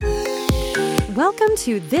Welcome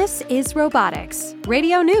to This is Robotics,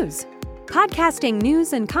 Radio News, podcasting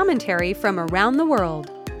news and commentary from around the world.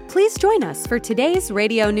 Please join us for today's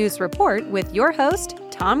Radio News Report with your host,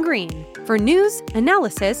 Tom Green, for news,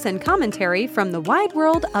 analysis, and commentary from the wide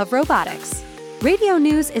world of robotics. Radio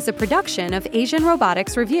News is a production of Asian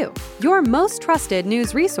Robotics Review, your most trusted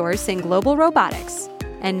news resource in global robotics.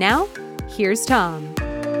 And now, here's Tom.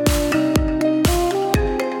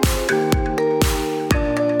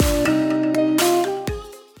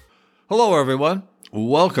 Hello, everyone.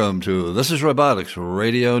 Welcome to This is Robotics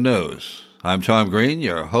Radio News. I'm Tom Green,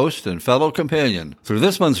 your host and fellow companion through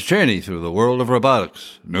this month's journey through the world of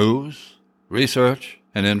robotics, news, research,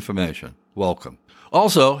 and information. Welcome.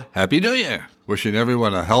 Also, Happy New Year. Wishing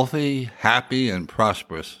everyone a healthy, happy, and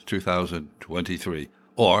prosperous 2023,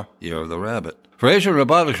 or Year of the Rabbit. For Asian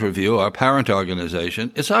Robotics Review, our parent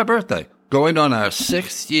organization, it's our birthday. Going on our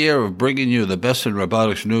 6th year of bringing you the best in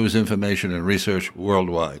robotics news, information, and research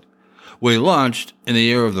worldwide. We launched in the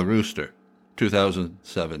year of the rooster,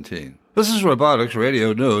 2017. This is Robotics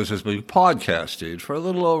Radio News has been podcasted for a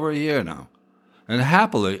little over a year now. And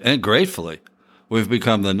happily and gratefully, we've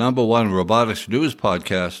become the #1 robotics news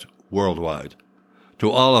podcast worldwide.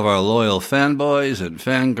 To all of our loyal fanboys and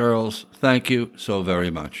fangirls, thank you so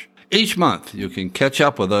very much. Each month, you can catch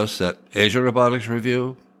up with us at Asia Robotics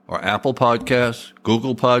Review or Apple Podcasts,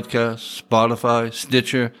 Google Podcasts, Spotify,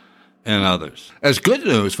 Stitcher, and others. As good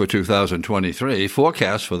news for 2023,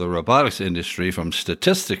 forecasts for the robotics industry from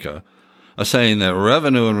Statistica are saying that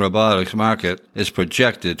revenue in robotics market is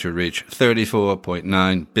projected to reach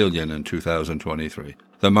 $34.9 billion in 2023.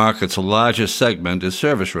 The market's largest segment is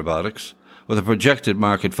service robotics, with a projected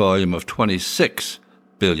market volume of $26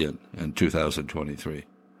 billion in 2023.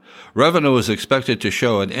 Revenue is expected to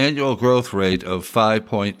show an annual growth rate of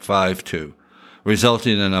 5.52,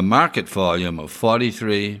 resulting in a market volume of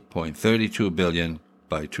 $43.32 billion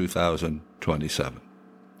by 2027.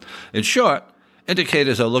 In short,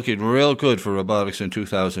 indicators are looking real good for robotics in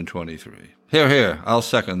 2023. Here, I'll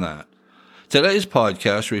second that. Today's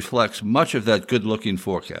podcast reflects much of that good-looking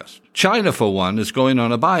forecast. China, for one, is going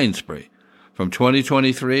on a buying spree from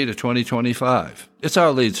 2023 to 2025. It's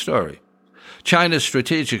our lead story. China's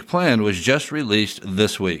strategic plan was just released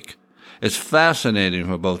this week. It's fascinating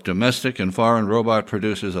for both domestic and foreign robot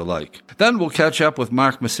producers alike. Then we'll catch up with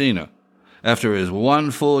Mark Messina after his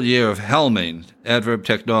 1 full year of helming Adverb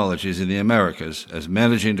Technologies in the Americas as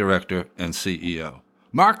Managing Director and CEO.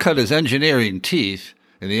 Mark cut his engineering teeth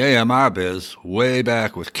in the AMR biz way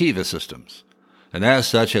back with Kiva Systems, and as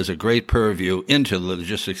such has a great purview into the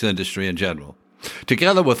logistics industry in general.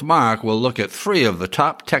 Together with Mark, we'll look at 3 of the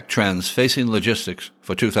top tech trends facing logistics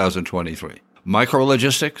for 2023.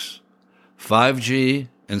 Micrologistics, 5G,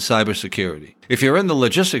 and cybersecurity. If you're in the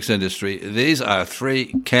logistics industry, these are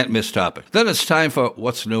 3 can't-miss topics. Then it's time for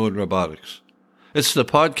What's New in Robotics. It's the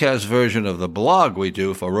podcast version of the blog we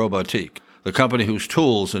do for Robotique, the company whose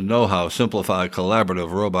tools and know-how simplify collaborative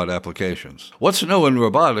robot applications. What's New in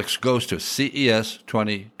Robotics goes to CES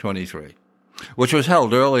 2023, which was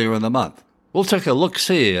held earlier in the month. We'll take a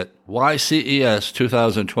look-see at why CES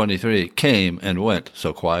 2023 came and went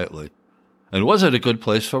so quietly. And was it a good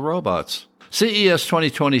place for robots? CES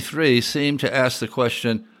 2023 seemed to ask the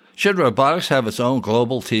question, should robotics have its own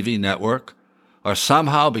global TV network, or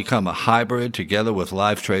somehow become a hybrid together with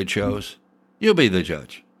live trade shows? You be the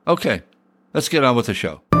judge. Okay, let's get on with the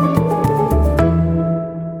show.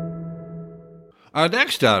 Our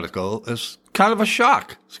next article is kind of a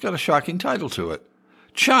shock. It's got a shocking title to it.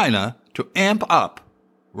 China to amp up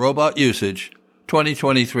robot usage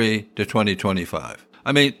 2023 to 2025.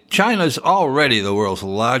 I mean, China's already the world's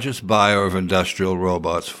largest buyer of industrial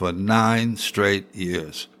robots for 9 straight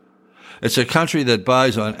years. It's a country that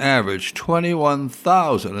buys on average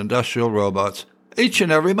 21,000 industrial robots each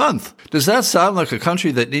and every month. Does that sound like a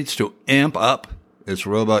country that needs to amp up its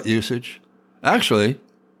robot usage? Actually,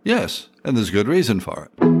 yes, and there's good reason for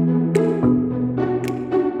it.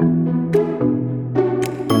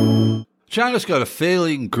 China's got a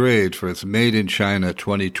failing grade for its Made in China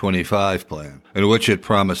 2025 plan, in which it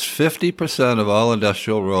promised 50% of all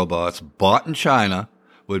industrial robots bought in China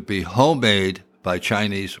would be homemade by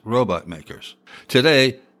Chinese robot makers.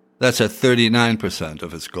 Today, that's at 39%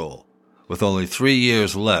 of its goal, with only 3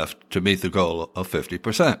 years left to meet the goal of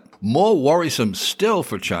 50%. More worrisome still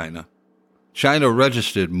for China, China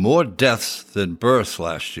registered more deaths than births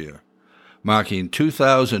last year, marking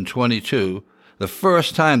 2022 the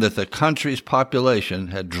first time that the country's population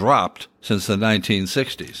had dropped since the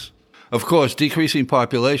 1960s. Of course, decreasing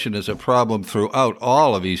population is a problem throughout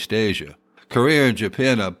all of East Asia. Korea and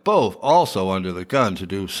Japan are both also under the gun to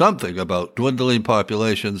do something about dwindling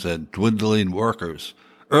populations and dwindling workers.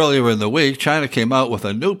 Earlier in the week, China came out with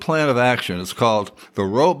a new plan of action. It's called the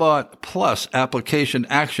Robot Plus Application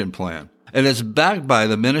Action Plan, and it's backed by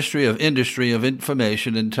the Ministry of Industry of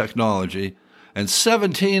Information and Technology and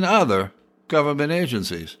 17 other government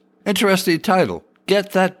agencies. Interesting title.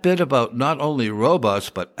 Get that bit about not only robots,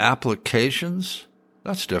 but applications?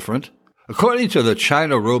 That's different. According to the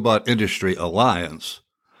China Robot Industry Alliance,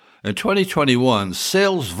 in 2021,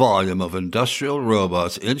 sales volume of industrial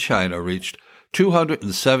robots in China reached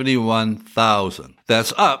 271,000.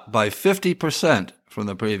 That's up by 50% from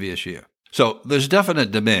the previous year. So there's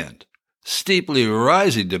definite demand, steeply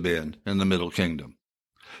rising demand in the Middle Kingdom.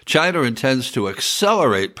 China intends to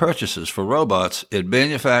accelerate purchases for robots in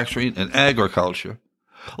manufacturing and agriculture,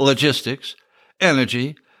 logistics,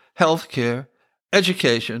 energy, healthcare,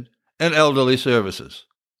 education, and elderly services.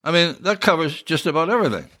 I mean, that covers just about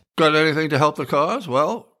everything. Got anything to help the cause?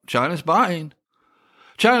 Well, China's buying.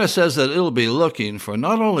 China says that it'll be looking for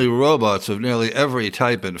not only robots of nearly every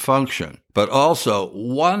type and function, but also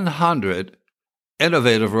 100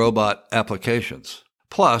 innovative robot applications,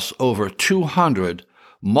 plus over 200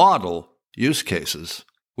 model use cases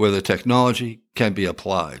where the technology can be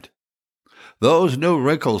applied. Those new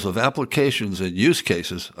wrinkles of applications and use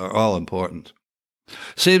cases are all important.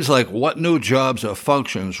 Seems like what new jobs or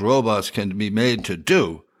functions robots can be made to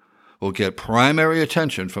do will get primary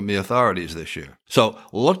attention from the authorities this year. So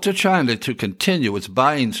look to China to continue its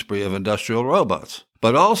buying spree of industrial robots.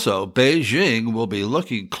 But also, Beijing will be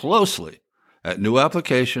looking closely at new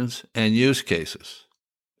applications and use cases.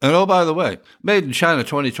 And oh, by the way, Made in China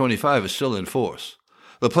 2025 is still in force.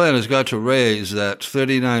 The plan has got to raise that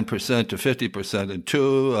 39% to 50% in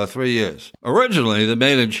 2 or 3 years. Originally, the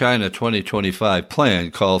Made in China 2025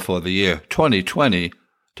 plan called for the year 2020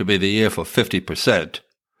 to be the year for 50%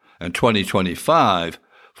 and 2025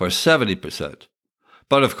 for 70%.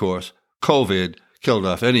 But of course, COVID killed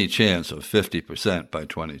off any chance of 50% by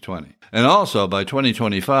 2020. And also, by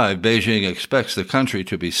 2025, Beijing expects the country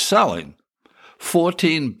to be selling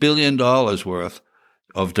 $14 billion worth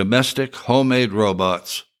of domestic homemade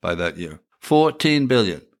robots by that year. $14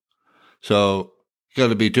 billion. So you're going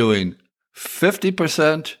to be doing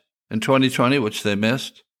 50% in 2020, which they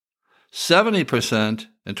missed, 70%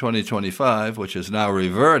 in 2025, which is now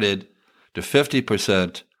reverted to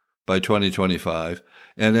 50% by 2025,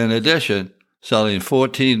 and in addition, selling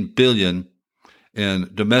 $14 billion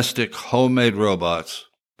in domestic homemade robots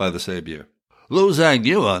by the same year. Lu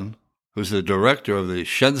Zhangyuan, who's the director of the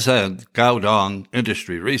Shenzhen Guodong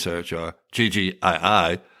Industry Research, or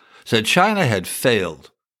GGII, said China had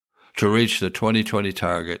failed to reach the 2020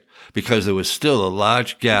 target because there was still a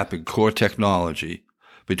large gap in core technology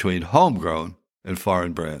between homegrown and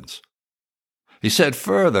foreign brands. He said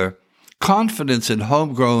further, confidence in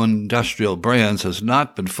homegrown industrial brands has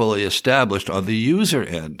not been fully established on the user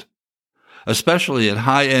end, especially in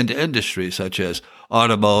high-end industries such as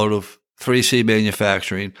automotive, 3C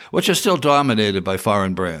manufacturing, which are still dominated by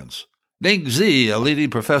foreign brands. Ning Zi, a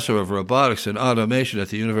leading professor of robotics and automation at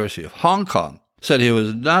the University of Hong Kong, said he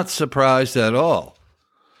was not surprised at all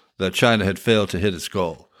that China had failed to hit its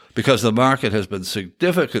goal, because the market has been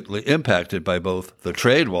significantly impacted by both the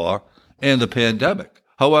trade war and the pandemic.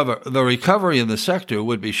 However, the recovery in the sector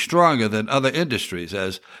would be stronger than other industries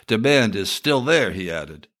as demand is still there, he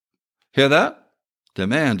added. Hear that?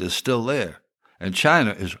 Demand is still there, and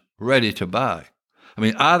China is ready to buy. I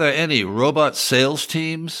mean, are there any robot sales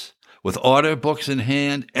teams with order books in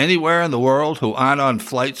hand anywhere in the world who aren't on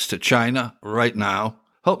flights to China right now?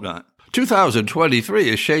 Hope not. 2023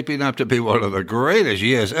 is shaping up to be one of the greatest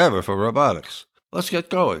years ever for robotics. Let's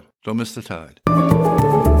get going. Don't miss the tide.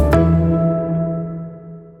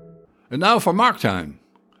 And now for Mark Time.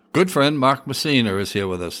 Good friend Mark Messina is here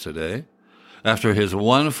with us today. After his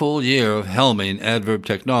 1 full year of helming Adverb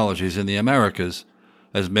Technologies in the Americas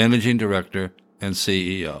as Managing Director and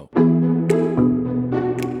CEO.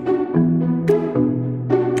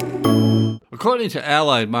 According to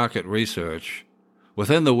Allied Market Research,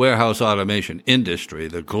 within the warehouse automation industry,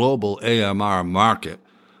 the global AMR market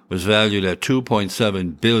was valued at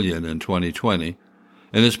 $2.7 billion in 2020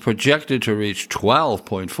 and is projected to reach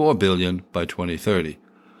 $12.4 billion by 2030,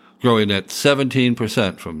 growing at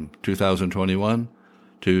 17% from 2021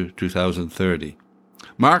 to 2030.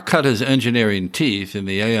 Mark cut his engineering teeth in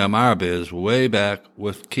the AMR biz way back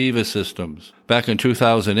with Kiva Systems. Back in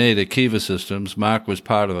 2008 at Kiva Systems, Mark was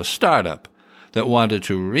part of a startup that wanted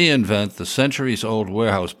to reinvent the centuries-old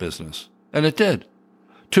warehouse business. And it did.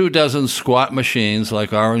 24 squat machines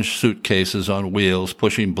like orange suitcases on wheels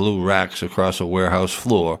pushing blue racks across a warehouse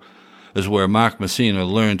floor is where Mark Messina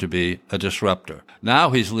learned to be a disruptor. Now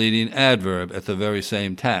he's leading Adverb at the very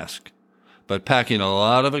same task, but packing a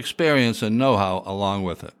lot of experience and know-how along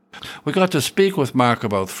with it. We got to speak with Mark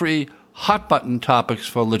about 3 hot-button topics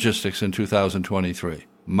for logistics in 2023: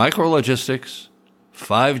 micrologistics,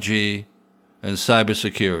 5G, and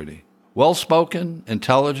cybersecurity. Well-spoken,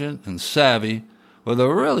 intelligent, and savvy, with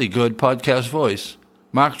a really good podcast voice,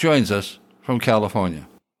 Mark joins us from California.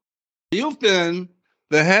 You've been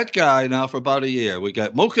the head guy now for about a year. We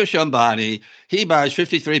got Mukesh Ambani. He buys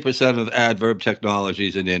 53% of Adverb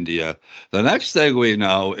Technologies in India. The next thing we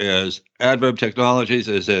know is Adverb Technologies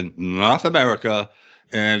is in North America,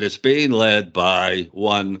 and it's being led by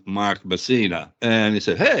one Mark Messina. And he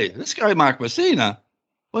said, hey, this guy Mark Messina,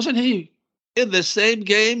 wasn't he in the same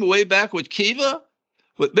game way back with Kiva,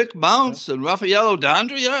 with Mick Mounts and Raffaello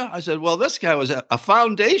D'Andrea? I said, well, this guy was a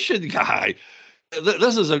foundation guy.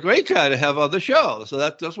 This is a great guy to have on the show. So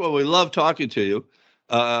that's why we love talking to you.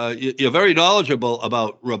 You're very knowledgeable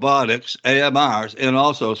about robotics, AMRs, and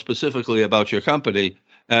also specifically about your company,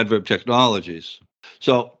 Adverb Technologies.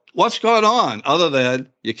 So what's going on other than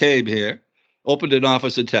you came here, opened an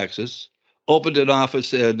office in Texas, opened an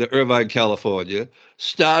office in Irvine, California,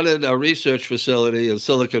 started a research facility in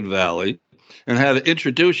Silicon Valley, and had to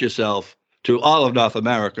introduce yourself to all of North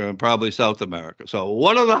America and probably South America. So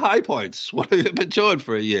what are the high points? What have you been doing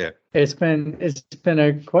for a year? It's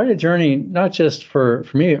been quite a journey, not just for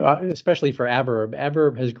me, especially for Adverb.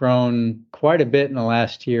 Adverb has grown quite a bit in the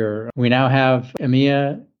last year. We now have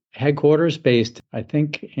EMEA headquarters based, I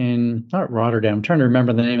think, in not Rotterdam. I'm trying to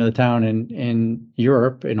remember the name of the town in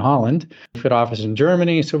Europe, in Holland. We've got office in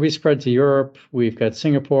Germany, so we spread to Europe. We've got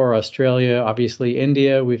Singapore, Australia, obviously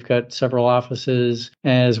India. We've got several offices,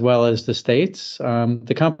 as well as the States.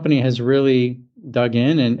 The company has really dug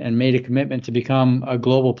in and made a commitment to become a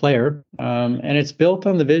global player. And it's built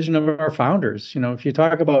on the vision of our founders. You know, if you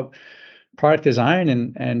talk about product design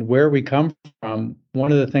and where we come from,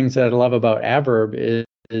 one of the things that I love about Adverb is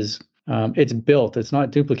it's built, it's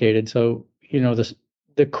not duplicated. So, you know,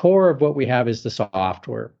 the core of what we have is the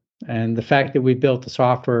software. And the fact that we built the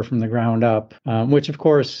software from the ground up, which of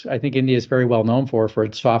course, I think India is very well known for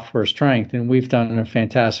its software strength. And we've done a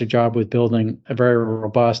fantastic job with building a very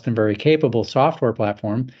robust and very capable software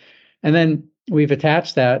platform. And then we've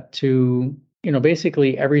attached that to, you know,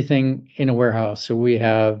 basically everything in a warehouse. So we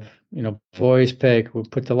have, you know, voice pick, we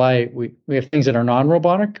put to light, we have things that are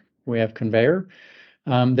non-robotic. We have conveyor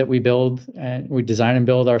that we build and we design and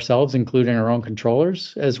build ourselves, including our own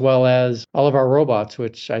controllers, as well as all of our robots,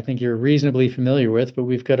 which I think you're reasonably familiar with, but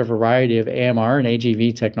we've got a variety of AMR and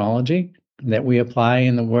AGV technology that we apply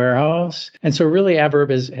in the warehouse. And so really Adverb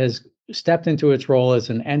has stepped into its role as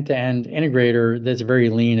an end-to-end integrator that's very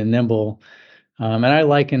lean and nimble. And I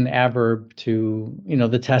liken Adverb to, you know,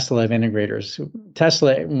 the Tesla of integrators.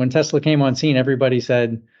 When Tesla came on scene, everybody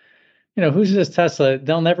said, you know, who's this Tesla?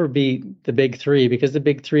 They'll never beat the big three because the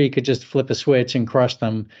big three could just flip a switch and crush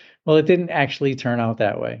them. Well, it didn't actually turn out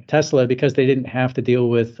that way. Tesla, because they didn't have to deal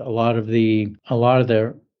with a lot of the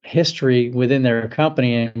history within their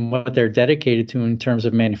company and what they're dedicated to in terms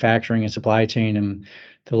of manufacturing and supply chain and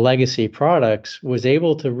the legacy products, was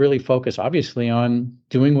able to really focus, obviously, on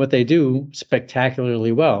doing what they do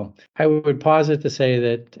spectacularly well. I would posit to say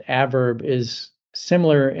that Adverb is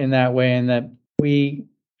similar in that way, in that we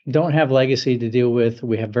don't have legacy to deal with.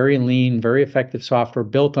 We have very lean, very effective software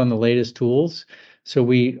built on the latest tools. So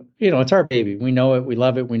it's our baby. We know it. We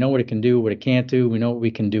love it. We know what it can do, what it can't do. We know what we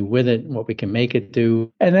can do with it, what we can make it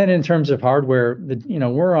do. And then in terms of hardware,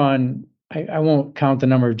 we're on, I won't count the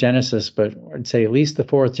number of Genesis, but I'd say at least the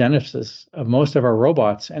 4th Genesis of most of our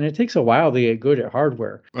robots. And it takes a while to get good at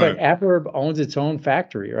hardware. Right. But Adverb owns its own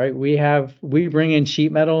factory, right? We bring in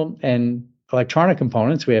sheet metal and electronic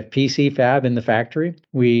components. We have PC fab in the factory.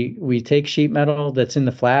 We take sheet metal that's in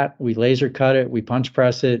the flat, we laser cut it, we punch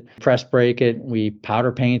press it, press break it, we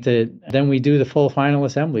powder paint it, then we do the full final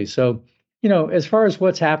assembly. So, you know, as far as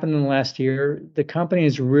what's happened in the last year, the company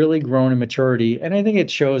has really grown in maturity. And I think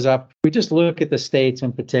it shows up. We just look at the States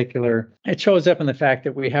in particular. It shows up in the fact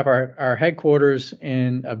that we have our headquarters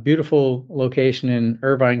in a beautiful location in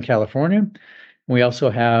Irvine, California. We also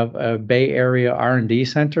have a Bay Area R&D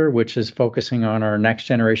center, which is focusing on our next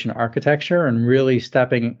generation architecture and really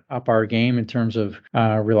stepping up our game in terms of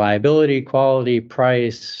reliability, quality,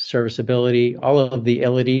 price, serviceability, all of the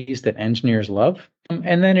abilities that engineers love.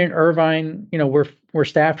 And then in Irvine, you know, we're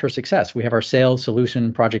staffed for success. We have our sales,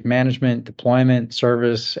 solution, project management, deployment,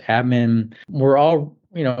 service, admin. We're all,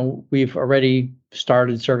 you know, we've already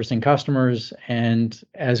started servicing customers. And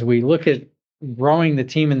as we look at growing the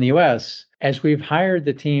team in the U.S., as we've hired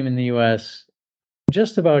the team in the U.S.,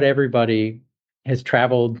 just about everybody has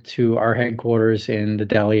traveled to our headquarters in the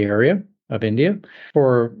Delhi area of India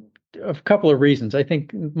for a couple of reasons. I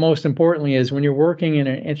think most importantly is when you're working in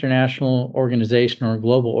an international organization or a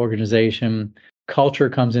global organization, culture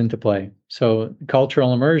comes into play. So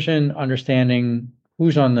cultural immersion, understanding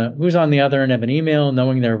who's on the other end of an email,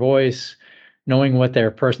 knowing their voice, knowing what their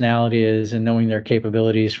personality is, and knowing their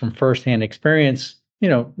capabilities from firsthand experience,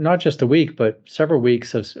 not just a week, but several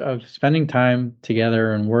weeks of spending time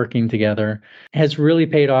together and working together has really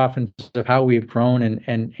paid off in terms of how we've grown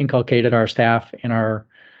and inculcated our staff in our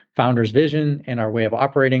founder's vision and our way of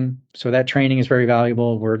operating. So that training is very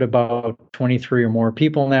valuable. We're at about 23 or more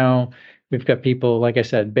people now. We've got people, like I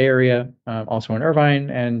said, Bay Area, also in Irvine,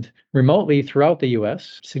 and remotely throughout the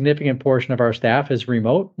U.S. Significant portion of our staff is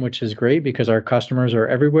remote, which is great because our customers are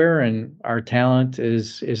everywhere and our talent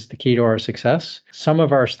is the key to our success. Some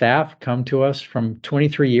of our staff come to us from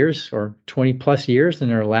 23 years or 20 plus years in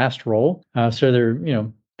their last role. So they're,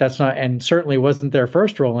 that's not, and certainly wasn't their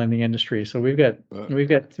first role in the industry. So we've got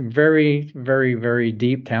some very, very, very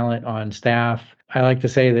deep talent on staff. I like to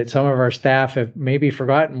say that some of our staff have maybe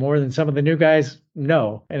forgotten more than some of the new guys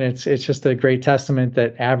know. And it's just a great testament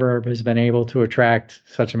that Adverb has been able to attract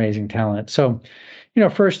such amazing talent. So,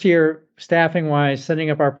 first year, staffing wise, setting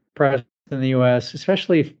up our presence in the US,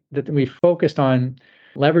 especially that we focused on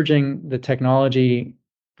leveraging the technology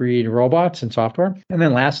breed robots and software. And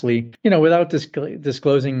then lastly, without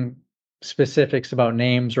disclosing specifics about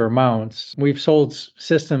names or amounts, we've sold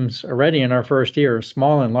systems already in our first year,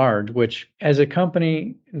 small and large, which as a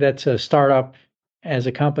company that's a startup, as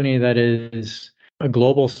a company that is a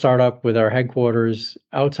global startup with our headquarters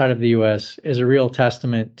outside of the US, is a real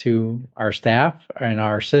testament to our staff and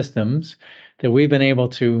our systems that we've been able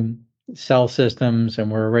to sell systems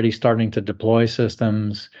and we're already starting to deploy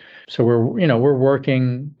systems. So we're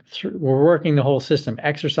working the whole system,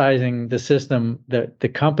 exercising the system, the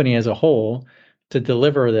company as a whole, to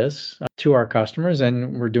deliver this to our customers,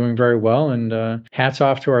 and we're doing very well. And hats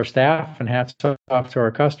off to our staff and hats off to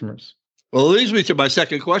our customers. Well, it leads me to my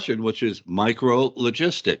second question, which is micro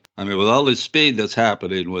logistics. I mean, with all this speed that's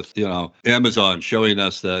happening with, Amazon showing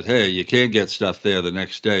us that, hey, you can get stuff there the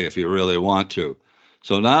next day if you really want to.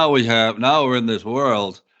 So now we're in this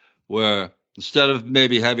world where instead of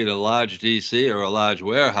maybe having a large DC or a large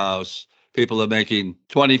warehouse, people are making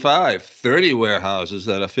 25, 30 warehouses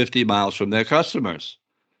that are 50 miles from their customers.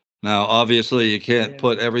 Now, obviously, you can't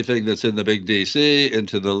put everything that's in the big DC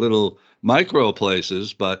into the little micro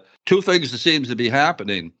places, but two things that seems to be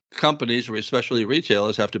happening. Companies, or especially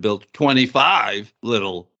retailers, have to build 25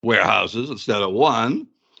 little warehouses instead of one.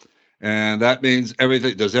 And that means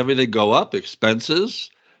does everything go up? Expenses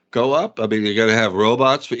go up? I mean, you got to have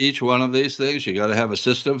robots for each one of these things. You got to have a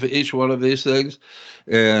system for each one of these things.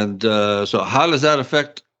 And so how does that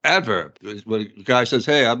affect Adverb? When a guy says,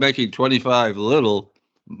 hey, I'm making 25 little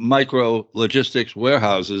micro logistics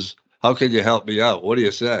warehouses, how can you help me out? What do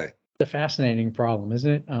you say? It's a fascinating problem,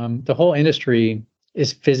 isn't it? The whole industry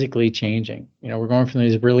is physically changing. We're going from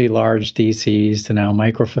these really large DCs to now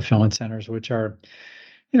micro fulfillment centers, which are,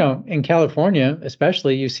 in California,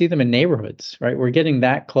 especially, you see them in neighborhoods, right? We're getting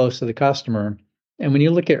that close to the customer. And when you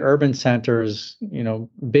look at urban centers,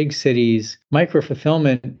 big cities, micro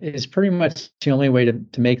fulfillment is pretty much the only way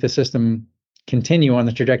to make the system continue on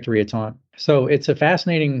the trajectory it's on. So it's a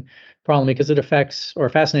fascinating problem because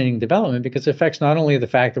fascinating development because it affects not only the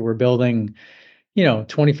fact that we're building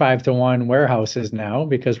 25-to-1 warehouses now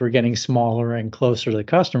because we're getting smaller and closer to the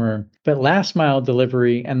customer. But last mile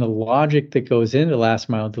delivery and the logic that goes into last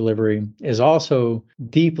mile delivery is also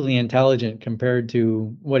deeply intelligent compared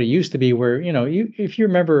to what it used to be where, if you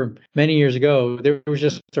remember many years ago, there was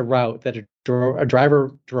just a route that a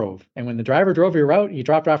driver drove. And when the driver drove your route, you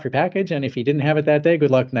dropped off your package. And if he didn't have it that day,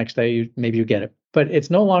 good luck next day, maybe you get it. But it's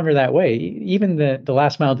no longer that way. Even the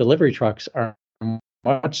last mile delivery trucks are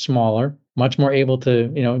much smaller, much more able to,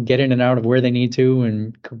 get in and out of where they need to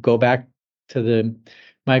and go back to the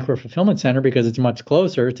micro fulfillment center because it's much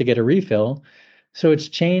closer to get a refill. So it's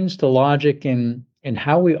changed the logic in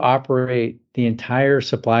how we operate the entire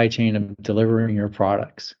supply chain of delivering your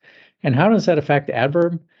products. And how does that affect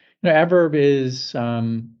Adverb? Adverb is,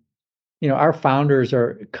 our founders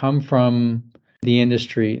come from the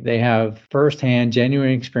industry. They have firsthand, genuine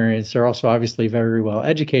experience. They're also obviously very well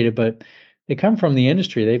educated, but they come from the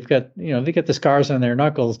industry. They've got the scars on their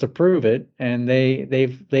knuckles to prove it, and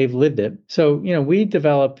they've lived it. So, we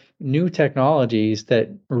develop new technologies that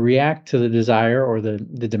react to the desire or the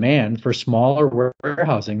demand for smaller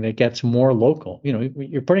warehousing that gets more local.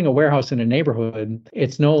 You're putting a warehouse in a neighborhood.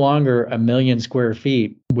 It's no longer 1 million square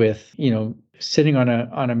feet with, sitting on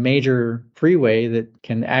a major freeway that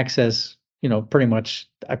can access, pretty much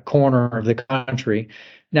a corner of the country.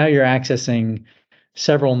 Now you're accessing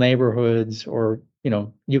several neighborhoods, or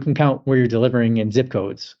you can count where you're delivering in zip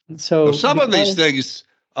codes. So some of these things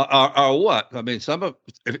are what? I mean,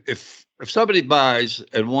 if somebody buys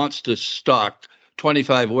and wants to stock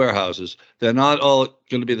 25 warehouses, they're not all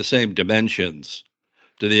going to be the same dimensions.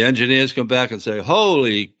 Do the engineers come back and say,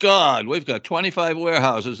 holy God, we've got 25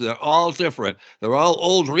 warehouses. They're all different. They're all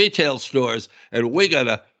old retail stores, and we got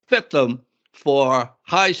to fit them for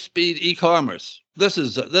high-speed e-commerce. This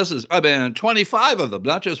is, 25 of them,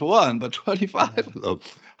 not just one, but 25 of them.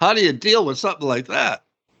 How do you deal with something like that?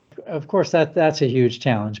 Of course, that's a huge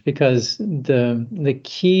challenge, because the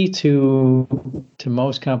key to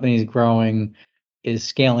most companies growing is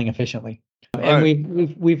scaling efficiently. And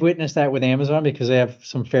we've witnessed that with Amazon, because they have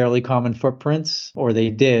some fairly common footprints, or they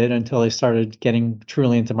did until they started getting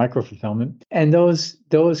truly into micro fulfillment. And those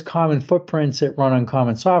common footprints that run on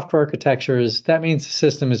common software architectures, that means the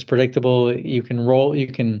system is predictable. You can reel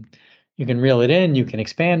it in, you can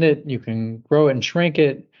expand it, you can grow it and shrink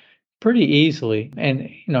it pretty easily.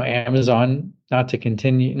 And Amazon, not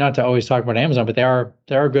to always talk about Amazon, but they are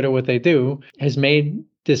good at what they do, has made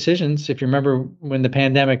decisions. If you remember when the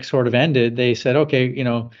pandemic sort of ended, they said, okay,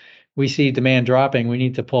 we see demand dropping, we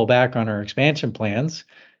need to pull back on our expansion plans.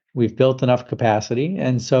 We've built enough capacity.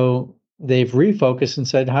 And so they've refocused and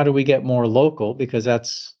said, how do we get more local? Because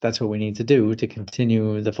that's what we need to do to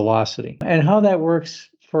continue the velocity. And how that works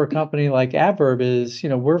for a company like Adverb is,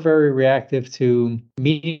 we're very reactive to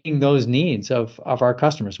meeting those needs of our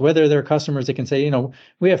customers, whether they're customers that can say,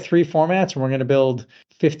 we have 3 formats and we're going to build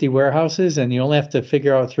 50 warehouses and you only have to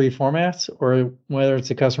figure out 3 formats, or whether it's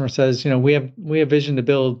a customer says, we have vision to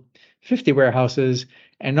build 50 warehouses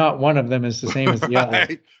and not one of them is the same as the other.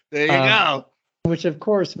 There you go. Which of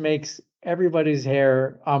course makes everybody's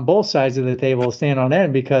hair on both sides of the table stand on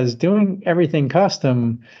end, because doing everything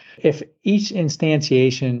custom, if each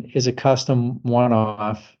instantiation is a custom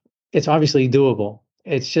one-off, it's obviously doable.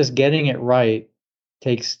 It's just getting it right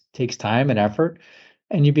takes time and effort,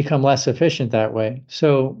 and you become less efficient that way.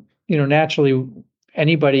 So, naturally,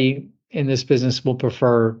 anybody in this business will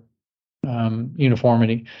prefer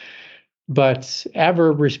uniformity. But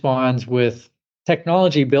Adverb responds with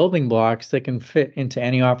technology building blocks that can fit into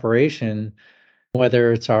any operation,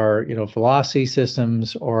 whether it's our Velocity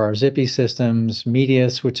systems or our Zippy systems,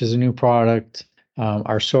 Medius, which is a new product,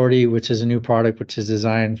 our Sortie, which is a new product which is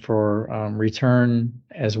designed for return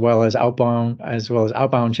as well as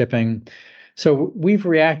outbound shipping. So we've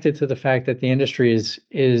reacted to the fact that the industry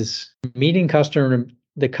is meeting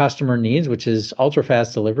the customer needs, which is ultra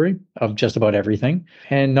fast delivery of just about everything.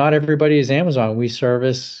 And not everybody is Amazon. We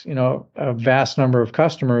service, a vast number of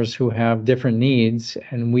customers who have different needs,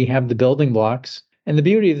 and we have the building blocks. And the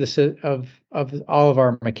beauty of this, of all of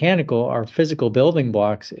our physical building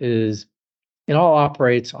blocks, is it all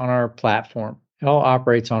operates on our platform. It all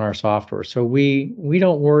operates on our software. So we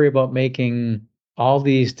don't worry about making all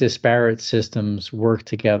these disparate systems work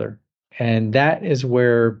together. And that is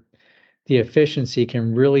where the efficiency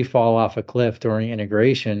can really fall off a cliff during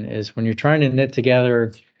integration, is when you're trying to knit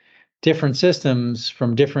together different systems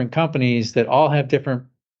from different companies that all have different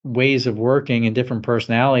ways of working and different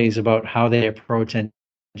personalities about how they approach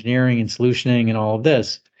engineering and solutioning and all of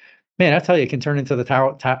this. Man, I tell you, it can turn into the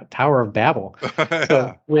Tower of Babel.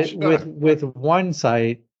 So with one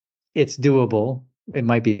site, it's doable. It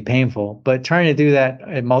might be painful, but trying to do that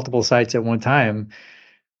at multiple sites at one time,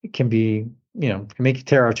 it can be, can make you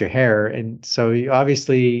tear out your hair. And so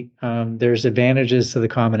obviously there's advantages to the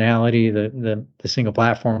commonality, the single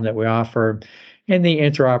platform that we offer, and the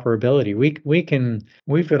interoperability.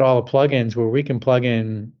 We've got all the plugins where we can plug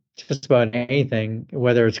in just about anything,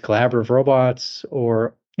 whether it's collaborative robots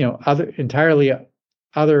or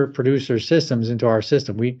other producer systems into our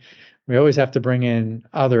system. We always have to bring in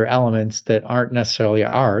other elements that aren't necessarily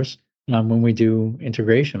ours when we do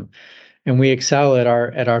integration. And we excel at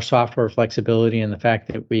our software flexibility and the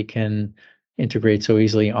fact that we can integrate so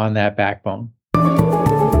easily on that backbone.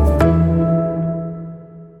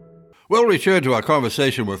 We'll return to our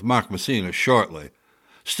conversation with Mark Messina shortly.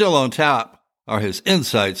 Still on tap are his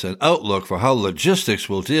insights and outlook for how logistics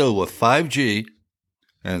will deal with 5G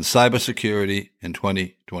and cybersecurity in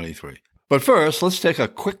 2023. But first, let's take a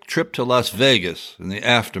quick trip to Las Vegas in the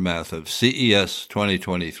aftermath of CES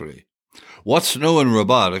 2023. What's New in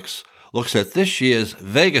Robotics looks at this year's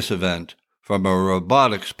Vegas event from a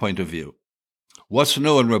robotics point of view. What's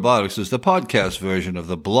New in Robotics is the podcast version of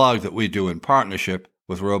the blog that we do in partnership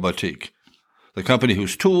with Robotique, the company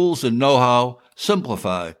whose tools and know-how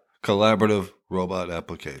simplify collaborative robot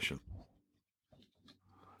application.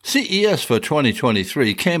 CES for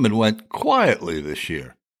 2023 came and went quietly this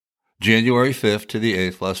year. January 5th to the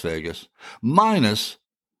 8th, Las Vegas, minus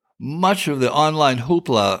much of the online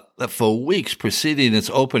hoopla that for weeks preceding its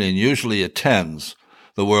opening usually attends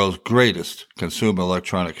the world's greatest consumer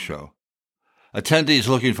electronics show. Attendees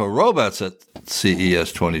looking for robots at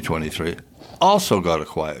CES 2023 also got a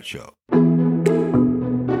quiet show.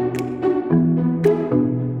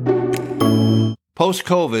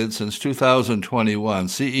 Post-COVID, since 2021,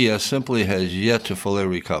 CES simply has yet to fully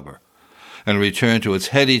recover and return to its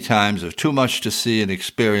heady times of too much to see and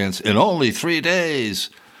experience in only 3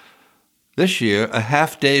 days. This year, a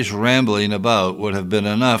half-day's rambling about would have been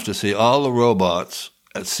enough to see all the robots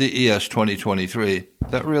at CES 2023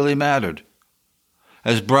 that really mattered.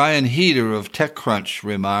 As Brian Heder of TechCrunch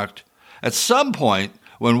remarked, at some point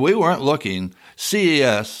when we weren't looking,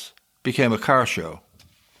 CES became a car show.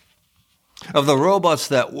 Of the robots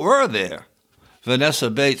that were there, Vanessa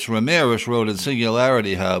Bates Ramirez wrote in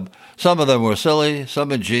Singularity Hub, some of them were silly,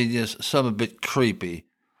 some ingenious, some a bit creepy.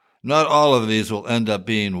 Not all of these will end up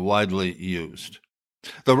being widely used.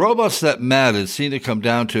 The robots that mattered seem to come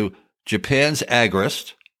down to Japan's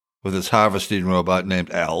Agrist, with its harvesting robot named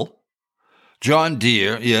L. John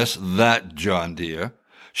Deere, yes, that John Deere,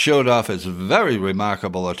 showed off its very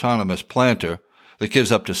remarkable autonomous planter that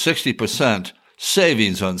gives up to 60%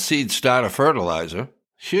 savings on seed starter fertilizer.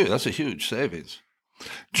 Phew, that's a huge savings.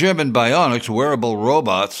 German Bionics wearable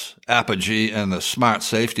robots, Apogee and the Smart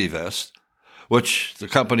Safety Vest, which the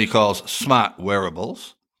company calls Smart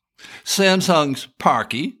Wearables. Samsung's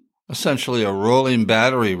Parky, essentially a rolling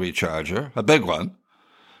battery recharger, a big one,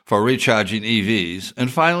 for recharging EVs. And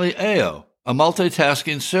finally, AO, a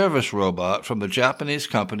multitasking service robot from the Japanese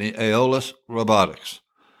company Aeolus Robotics.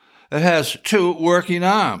 It has 2 working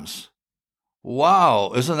arms.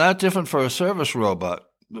 Wow, isn't that different for a service robot?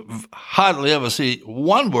 Hardly ever see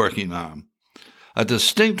 1 working arm. A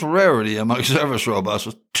distinct rarity among service robots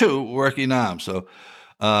with 2 working arms. So,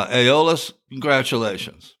 Aeolus,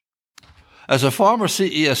 congratulations. As a former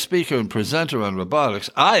CES speaker and presenter on robotics,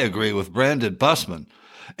 I agree with Brandon Bussman,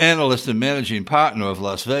 analyst and managing partner of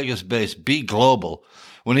Las Vegas-based B Global,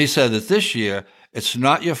 when he said that this year, it's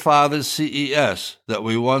not your father's CES that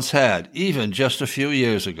we once had, even just a few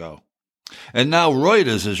years ago. And now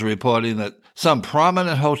Reuters is reporting that some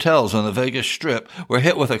prominent hotels on the Vegas Strip were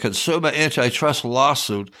hit with a consumer antitrust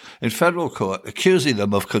lawsuit in federal court accusing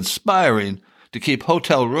them of conspiring to keep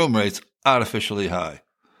hotel room rates artificially high.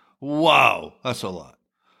 Wow, that's a lot.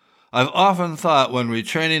 I've often thought when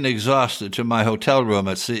returning exhausted to my hotel room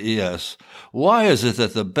at CES, why is it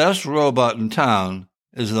that the best robot in town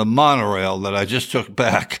is the monorail that I just took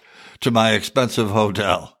back to my expensive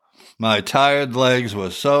hotel? My tired legs were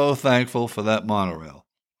so thankful for that monorail.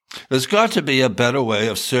 There's got to be a better way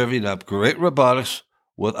of serving up great robotics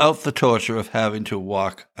without the torture of having to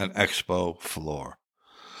walk an expo floor.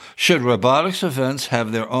 Should robotics events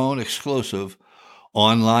have their own exclusive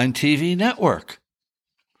online TV network?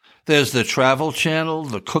 There's the Travel Channel,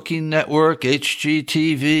 the Cooking Network,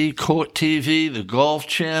 HGTV, Court TV, the Golf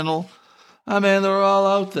Channel. I mean, they're all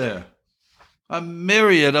out there. A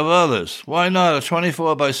myriad of others. Why not a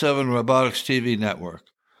 24/7 robotics TV network?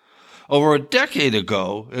 Over a decade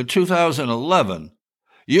ago, in 2011,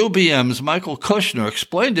 UBM's Michael Kushner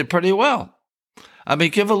explained it pretty well. I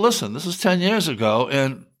mean, give a listen. This is 10 years ago,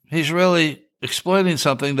 and he's really explaining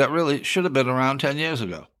something that really should have been around 10 years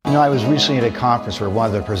ago. You know, I was recently at a conference where one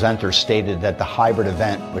of the presenters stated that the hybrid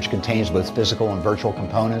event, which contains both physical and virtual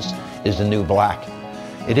components, is the new black.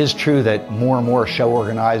 It is true that more and more show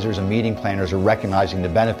organizers and meeting planners are recognizing the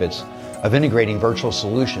benefits of integrating virtual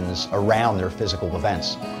solutions around their physical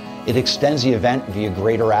events. It extends the event via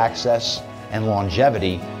greater access and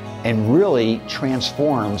longevity and really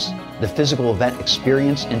transforms the physical event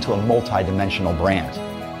experience into a multi-dimensional brand.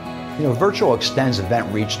 You know, virtual extends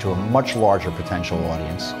event reach to a much larger potential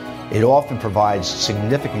audience. It often provides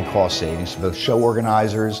significant cost savings for both show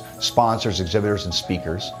organizers, sponsors, exhibitors, and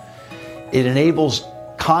speakers. It enables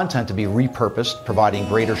content to be repurposed, providing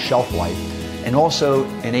greater shelf life, and also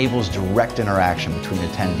enables direct interaction between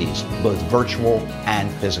attendees, both virtual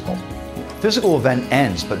and physical. Physical event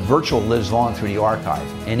ends, but virtual lives on through the archive,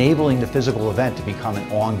 enabling the physical event to become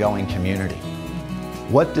an ongoing community.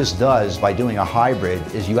 What this does by doing a hybrid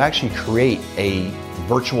is you actually create a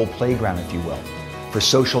virtual playground, if you will, for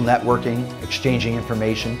social networking, exchanging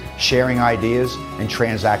information, sharing ideas, and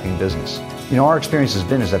transacting business. You know, our experience has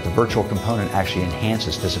been is that the virtual component actually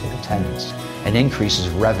enhances physical attendance and increases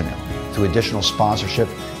revenue through additional sponsorship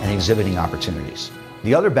and exhibiting opportunities.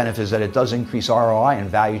 The other benefit is that it does increase ROI and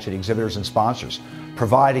value to the exhibitors and sponsors,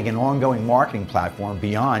 providing an ongoing marketing platform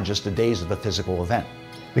beyond just the days of the physical event.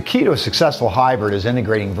 The key to a successful hybrid is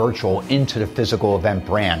integrating virtual into the physical event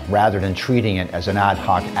brand rather than treating it as an ad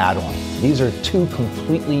hoc add-on. These are two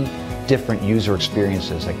completely different user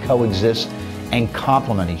experiences that coexist and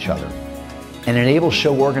complement each other and enable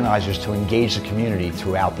show organizers to engage the community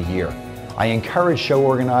throughout the year. I encourage show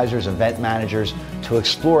organizers and event managers to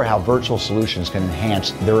explore how virtual solutions can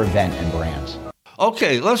enhance their event and brands.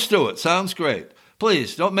 Okay, let's do it. Sounds great.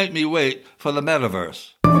 Please don't make me wait for the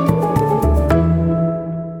metaverse.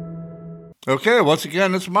 Okay, once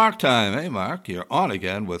again, it's Mark time. Hey, Mark, you're on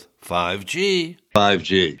again with 5G.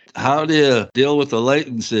 5G. How do you deal with the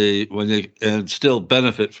latency when you and still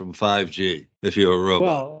benefit from 5G if you're a robot?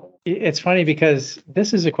 Well, it's funny because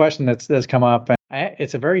this is a question that's come up, and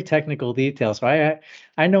it's a very technical detail. So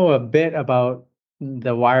I know a bit about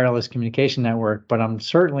the wireless communication network, but I'm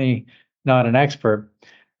certainly not an expert.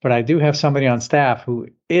 But I do have somebody on staff who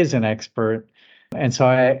is an expert, and so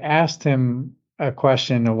I asked him a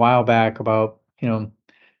question a while back about,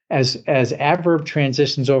 as Adverb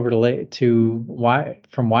transitions over from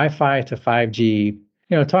Wi-Fi to 5G,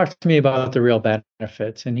 talk to me about the real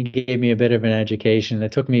benefits. And he gave me a bit of an education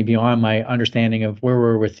that took me beyond my understanding of where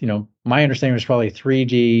we're with, my understanding was probably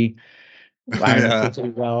 3G. Yeah.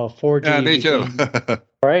 Well, 4G. Yeah, me too.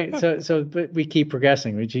 Right. But we keep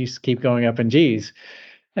progressing. We just keep going up in G's.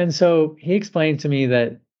 And so he explained to me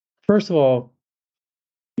that, first of all,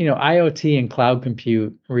 IoT and cloud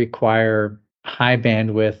compute require high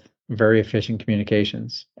bandwidth, very efficient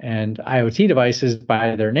communications. And IoT devices,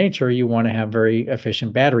 by their nature, you want to have very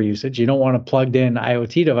efficient battery usage. You don't want a plugged in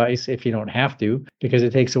IoT device if you don't have to, because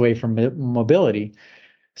it takes away from mobility.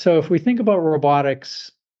 So if we think about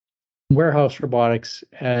robotics, warehouse robotics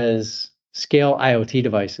as scale IoT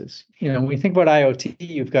devices, when we think about IoT,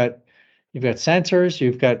 you've got sensors,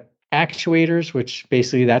 you've got actuators, which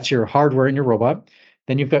basically that's your hardware in your robot.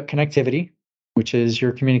 Then you've got connectivity, which is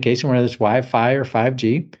your communication, whether it's Wi-Fi or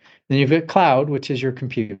 5G. Then you've got cloud, which is your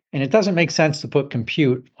compute. And it doesn't make sense to put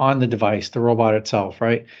compute on the device, the robot itself,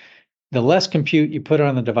 right? The less compute you put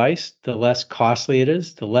on the device, the less costly it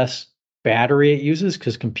is, the less battery it uses,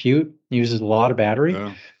 because compute uses a lot of battery.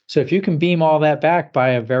 Yeah. So if you can beam all that back by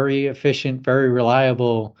a very efficient, very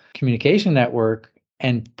reliable communication network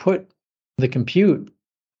and put the compute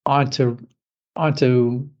onto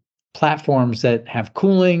platforms that have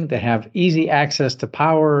cooling, that have easy access to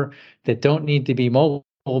power, that don't need to be mobile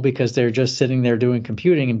because they're just sitting there doing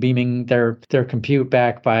computing and beaming their compute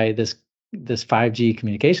back by this 5G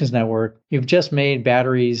communications network, you've just made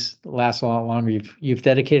batteries last a lot longer. You've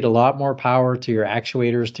dedicated a lot more power to your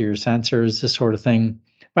actuators, to your sensors, this sort of thing.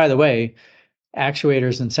 By the way,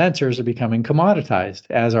 actuators and sensors are becoming commoditized,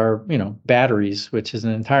 as are, batteries, which is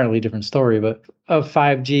an entirely different story. But of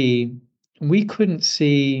 5G, we couldn't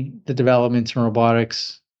see the developments in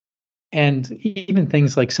robotics and even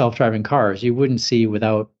things like self-driving cars. You wouldn't see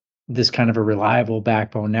without this kind of a reliable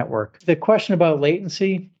backbone network. The question about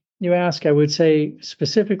latency you ask, I would say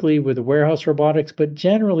specifically with warehouse robotics, but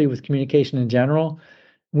generally with communication in general,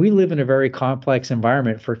 we live in a very complex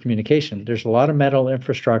environment for communication. There's a lot of metal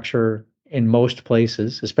infrastructure in most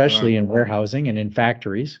places, especially in warehousing and in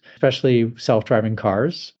factories, especially self-driving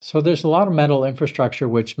cars. So there's a lot of metal infrastructure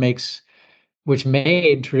which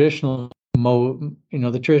made traditional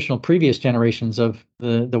the traditional previous generations of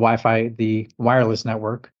the Wi-Fi, the wireless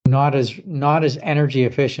network, not as energy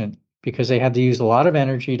efficient, because they had to use a lot of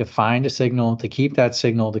energy to find a signal, to keep that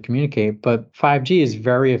signal, to communicate. But 5G is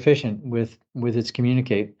very efficient with its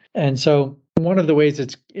communicate. And so one of the ways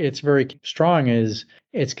it's very strong is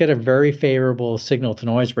it's got a very favorable signal to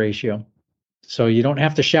noise ratio. So you don't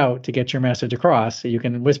have to shout to get your message across. You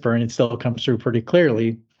can whisper and it still comes through pretty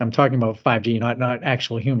clearly. I'm talking about 5G, not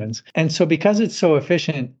actual humans. And so because it's so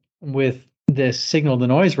efficient with this signal to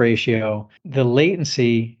noise ratio, the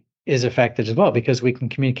latency is affected as well, because we can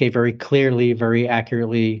communicate very clearly, very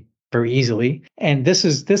accurately, very easily. And this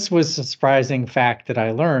was a surprising fact that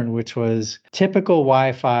I learned, which was typical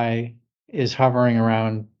Wi-Fi is hovering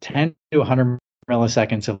around 10 to 100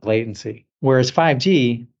 milliseconds of latency, whereas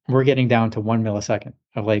 5G, we're getting down to 1 millisecond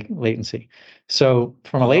of latency. So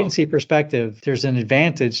from a latency perspective, there's an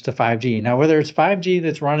advantage to 5G. Now, whether it's 5G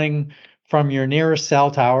that's running from your nearest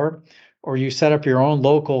cell tower, or you set up your own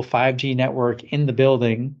local 5G network in the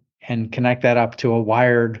building and connect that up to a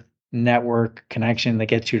wired network connection that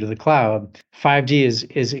gets you to the cloud, 5G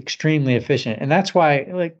is extremely efficient. And that's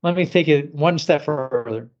why, let me take it one step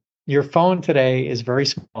further. Your phone today is very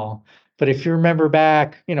small, but if you remember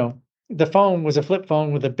back, the phone was a flip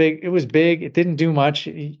phone it was big, it didn't do much.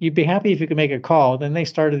 You'd be happy if you could make a call. Then they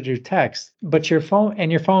started to do text. But your phone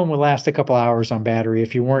would last a couple hours on battery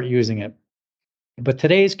if you weren't using it. But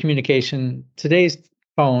today's communication, today's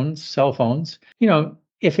phones, cell phones,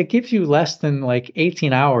 if it gives you less than like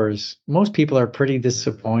 18 hours, most people are pretty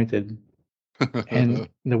disappointed. And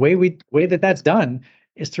the way that that's done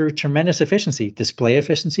is through tremendous efficiency, display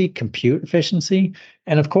efficiency, compute efficiency,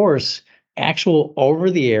 and of course, actual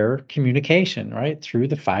over-the-air communication, right, through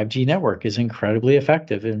the 5G network is incredibly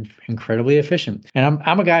effective and incredibly efficient. And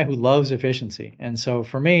I'm a guy who loves efficiency. And so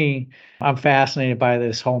for me, I'm fascinated by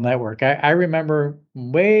this whole network. I remember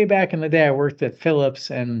way back in the day, I worked at Philips,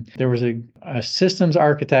 and there was a systems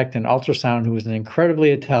architect in ultrasound who was an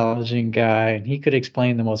incredibly intelligent guy, and he could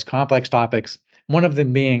explain the most complex topics. One of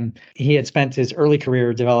them being he had spent his early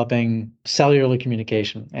career developing cellular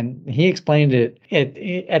communication, and he explained it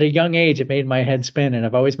at a young age. It made my head spin, and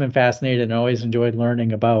I've always been fascinated and always enjoyed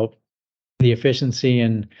learning about the efficiency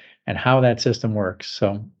and how that system works.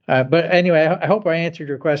 So, but anyway, I hope I answered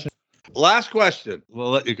your question. Last question. We'll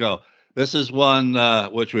let you go. This is one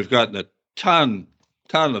which we've gotten a ton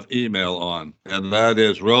of email on, and that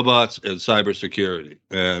is robots and cybersecurity.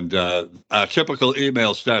 And a typical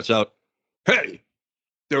email starts out, "Hey,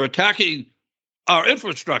 they're attacking our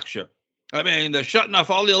infrastructure. I mean, they're shutting off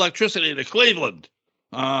all the electricity to Cleveland.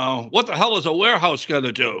 What the hell is a warehouse going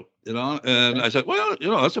to do?" And I said, well,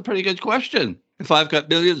 that's a pretty good question. If I've got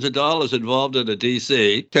millions of dollars involved in a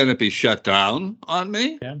DC, can it be shut down on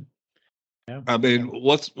me? Yeah. I mean,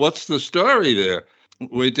 what's the story there?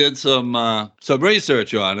 We did some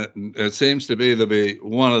research on it, and it seems to be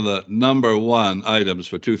one of the number one items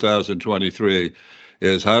for 2023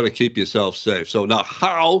 is how to keep yourself safe. So now,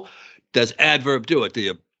 how does Adverb do it? Do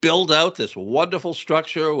you build out this wonderful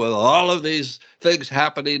structure with all of these things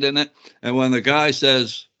happening in it? And when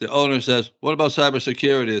the owner says, "What about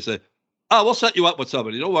cybersecurity?" They say, "Oh, we'll set you up with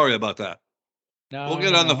somebody. Don't worry about that. We'll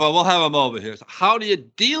get on the phone. We'll have them over here." So how do you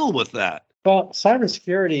deal with that? Well,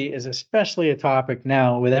 cybersecurity is especially a topic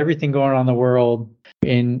now with everything going on in the world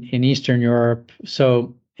in Eastern Europe.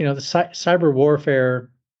 So, the cyber warfare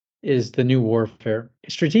is the new warfare.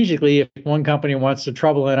 Strategically, if one company wants to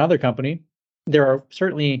trouble another company, there are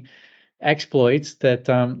certainly exploits that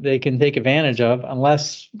they can take advantage of,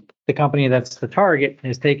 unless the company that's the target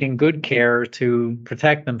is taking good care to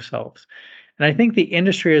protect themselves. And I think the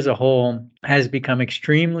industry as a whole has become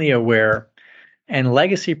extremely aware, and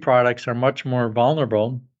legacy products are much more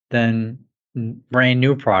vulnerable than brand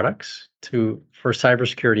new products for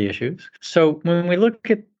cybersecurity issues. So when we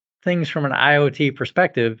look at things from an IoT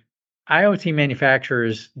perspective, IoT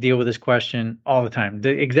manufacturers deal with this question all the time. The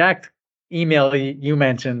exact email you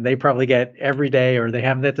mentioned, they probably get every day, or they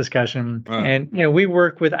have that discussion. And, we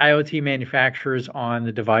work with IoT manufacturers on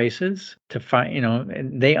the devices to find,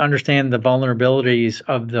 and they understand the vulnerabilities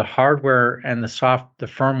of the hardware and the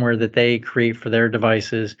firmware that they create for their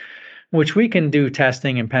devices, which we can do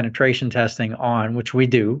testing and penetration testing on, which we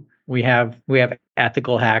do. We have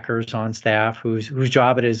ethical hackers on staff whose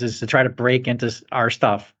job it is to try to break into our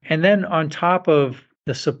stuff. And then on top of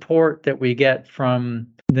the support that we get from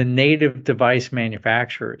the native device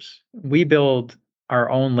manufacturers, we build our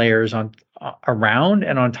own layers around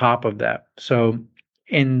and on top of that. So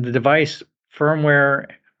in the device firmware,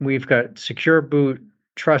 we've got secure boot,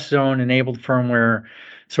 trust zone enabled firmware.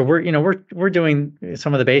 So we're doing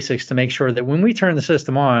some of the basics to make sure that when we turn the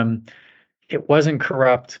system on, it wasn't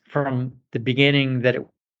corrupt from the beginning that it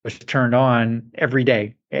was turned on every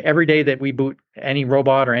day. Every day that we boot any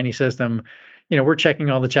robot or any system, we're checking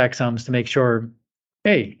all the checksums to make sure,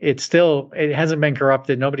 hey, it hasn't been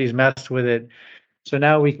corrupted. Nobody's messed with it. So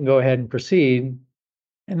now we can go ahead and proceed.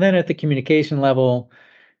 And then at the communication level,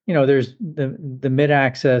 there's the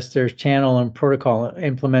mid-access, there's channel and protocol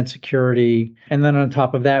implement security. And then on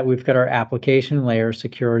top of that, we've got our application layer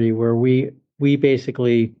security, where we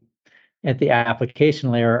basically at the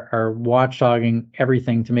application layer are watchdogging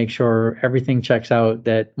everything to make sure everything checks out,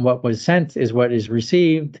 that what was sent is what is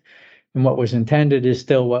received, and what was intended is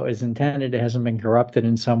still what was intended. It hasn't been corrupted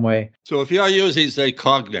in some way. So if you're using, say,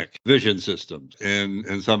 Cognex vision systems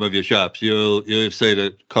in some of your shops, you'll say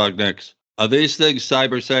to Cognex, are these things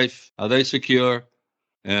cyber safe? Are they secure?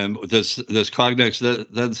 And does Cognex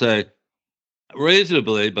then say,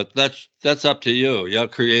 reasonably, but that's up to you. You're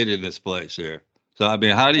creating this place here. So, I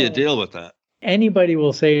mean, how do you deal with that? Anybody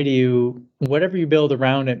will say to you, whatever you build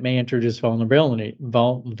around it may introduce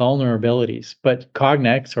vulnerabilities. But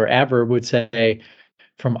Cognex or Adverb would say,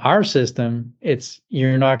 from our system,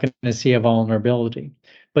 you're not going to see a vulnerability.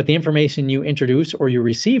 But the information you introduce or you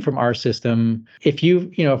receive from our system, if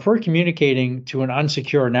we're communicating to an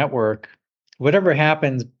unsecure network, whatever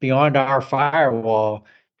happens beyond our firewall,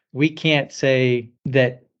 we can't say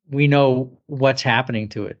that we know what's happening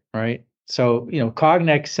to it, right? So,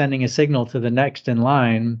 Cognex sending a signal to the next in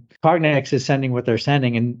line, Cognex is sending what they're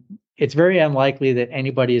sending, and it's very unlikely that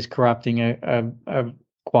anybody is corrupting a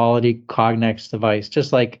quality Cognex device,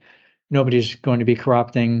 just like nobody's going to be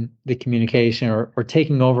corrupting the communication or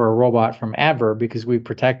taking over a robot from Adverb, because we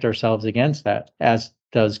protect ourselves against that, as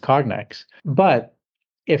does Cognex. But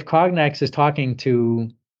if Cognex is talking to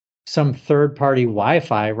some third-party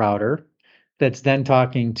Wi-Fi router that's then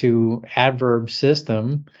talking to Adverb's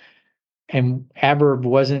system, and Adverb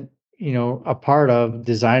wasn't, a part of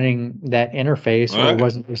designing that interface, or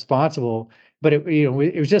wasn't responsible, but it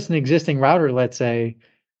was just an existing router, let's say.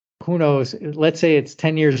 Who knows? Let's say it's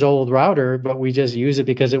 10 years old router, but we just use it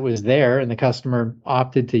because it was there and the customer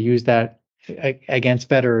opted to use that against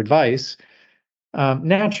better advice.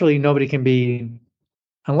 Naturally, nobody can be,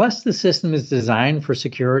 unless the system is designed for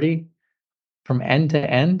security from end to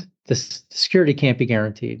end, the security can't be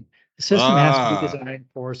guaranteed. The system has to be designed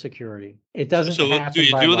for security. It doesn't happen. So do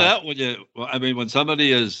you do that when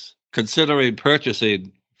somebody is considering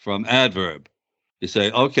purchasing from Adverb? You say,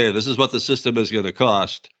 okay, this is what the system is going to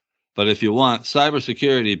cost, but if you want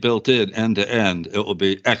cybersecurity built in end to end, it will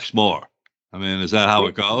be X more. I mean, is that how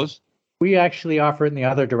it goes? We actually offer it in the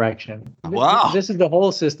other direction. Wow. This is the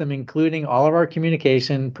whole system, including all of our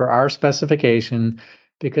communication per our specification,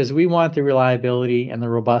 because we want the reliability and the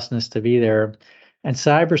robustness to be there. And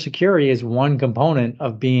cybersecurity is one component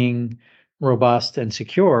of being robust and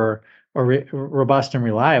secure, or robust and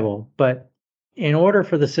reliable. But in order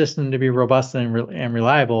for the system to be robust and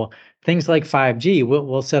reliable, things like 5G,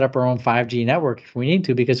 we'll set up our own 5G network if we need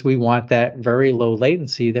to, because we want that very low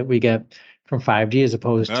latency that we get from 5G, as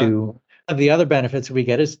opposed to the other benefits we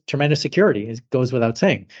get is tremendous security. It goes without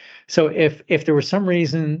saying. So if there was some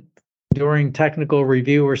reason during technical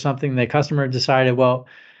review or something, the customer decided, well,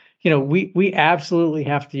 we absolutely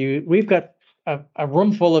have to use, we've got a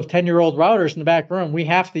room full of 10-year-old routers in the back room. We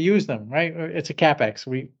have to use them, right? It's a CapEx.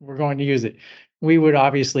 We're going to use it. We would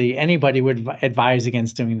anybody would advise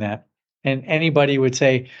against doing that. And anybody would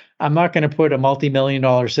say, I'm not going to put a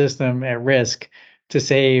multi-million-dollar system at risk to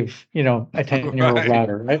save, a 10-year-old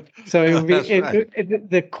router, right? So it would be,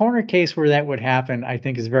 the corner case where that would happen, I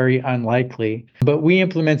think, is very unlikely. But we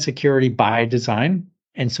implement security by design.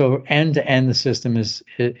 And so end to end, the system is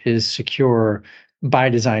secure by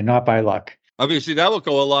design, not by luck. Obviously, that will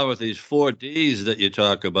go along with these 4 Ds that you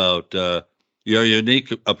talk about, your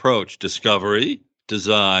unique approach: discovery,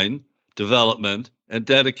 design, development, and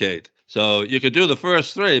dedicate. So you could do the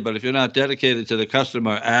first 3, but if you're not dedicated to the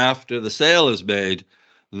customer after the sale is made,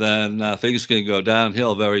 then things can go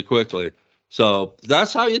downhill very quickly. So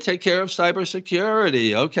that's how you take care of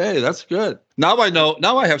cybersecurity. Okay, that's good. Now I know.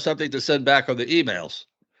 Now I have something to send back on the emails,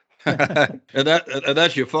 and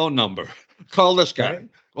that's your phone number. Call this guy. Right.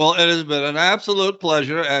 Well, it has been an absolute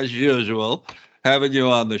pleasure, as usual, having you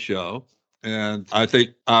on the show. And I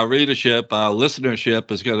think our readership, our listenership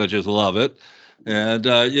is going to just love it. And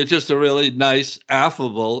you're just a really nice,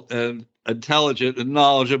 affable, and intelligent and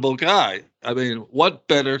knowledgeable guy. I mean, what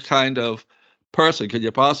better kind of person could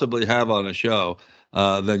you possibly have on a show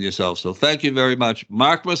than yourself? So thank you very much,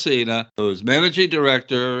 Mark Messina, who is Managing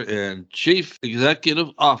Director and Chief Executive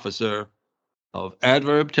Officer of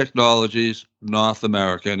Adverb Technologies North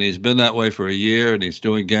America. And he's been that way for a year, and he's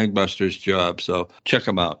doing gangbusters job. So check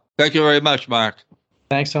him out. Thank you very much, Mark.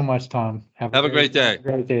 Thanks so much, Tom. Have a great day.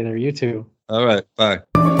 Great day there. You too. All right. Bye.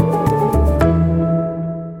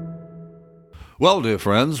 Well, dear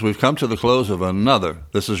friends, we've come to the close of another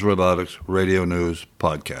This is Robotics Radio News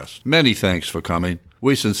podcast. Many thanks for coming.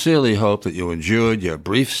 We sincerely hope that you enjoyed your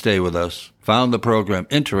brief stay with us, found the program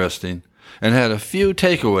interesting, and had a few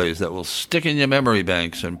takeaways that will stick in your memory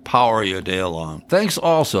banks and power your day along. Thanks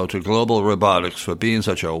also to Global Robotics for being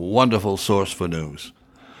such a wonderful source for news.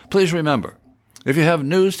 Please remember, if you have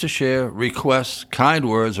news to share, requests, kind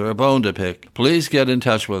words, or a bone to pick, please get in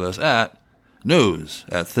touch with us at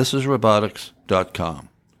news@thisisrobotics.com.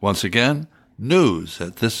 Once again,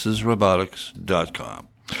 news@thisisrobotics.com.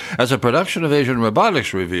 As a production of Asian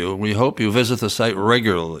Robotics Review, we hope you visit the site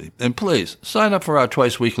regularly. And please, sign up for our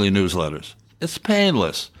twice-weekly newsletters. It's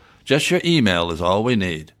painless. Just your email is all we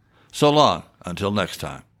need. So long, until next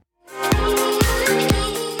time.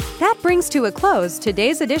 That brings to a close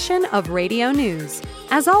today's edition of Radio News.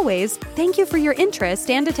 As always, thank you for your interest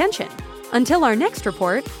and attention. Until our next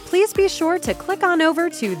report, please be sure to click on over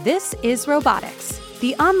to This Is Robotics,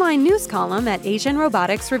 the online news column at Asian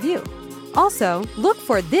Robotics Review. Also, look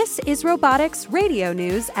for This Is Robotics Radio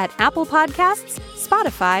News at Apple Podcasts,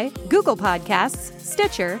 Spotify, Google Podcasts,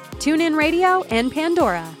 Stitcher, TuneIn Radio, and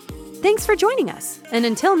Pandora. Thanks for joining us, and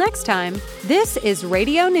until next time, this is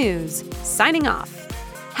Radio News, signing off.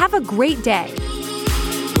 Have a great day.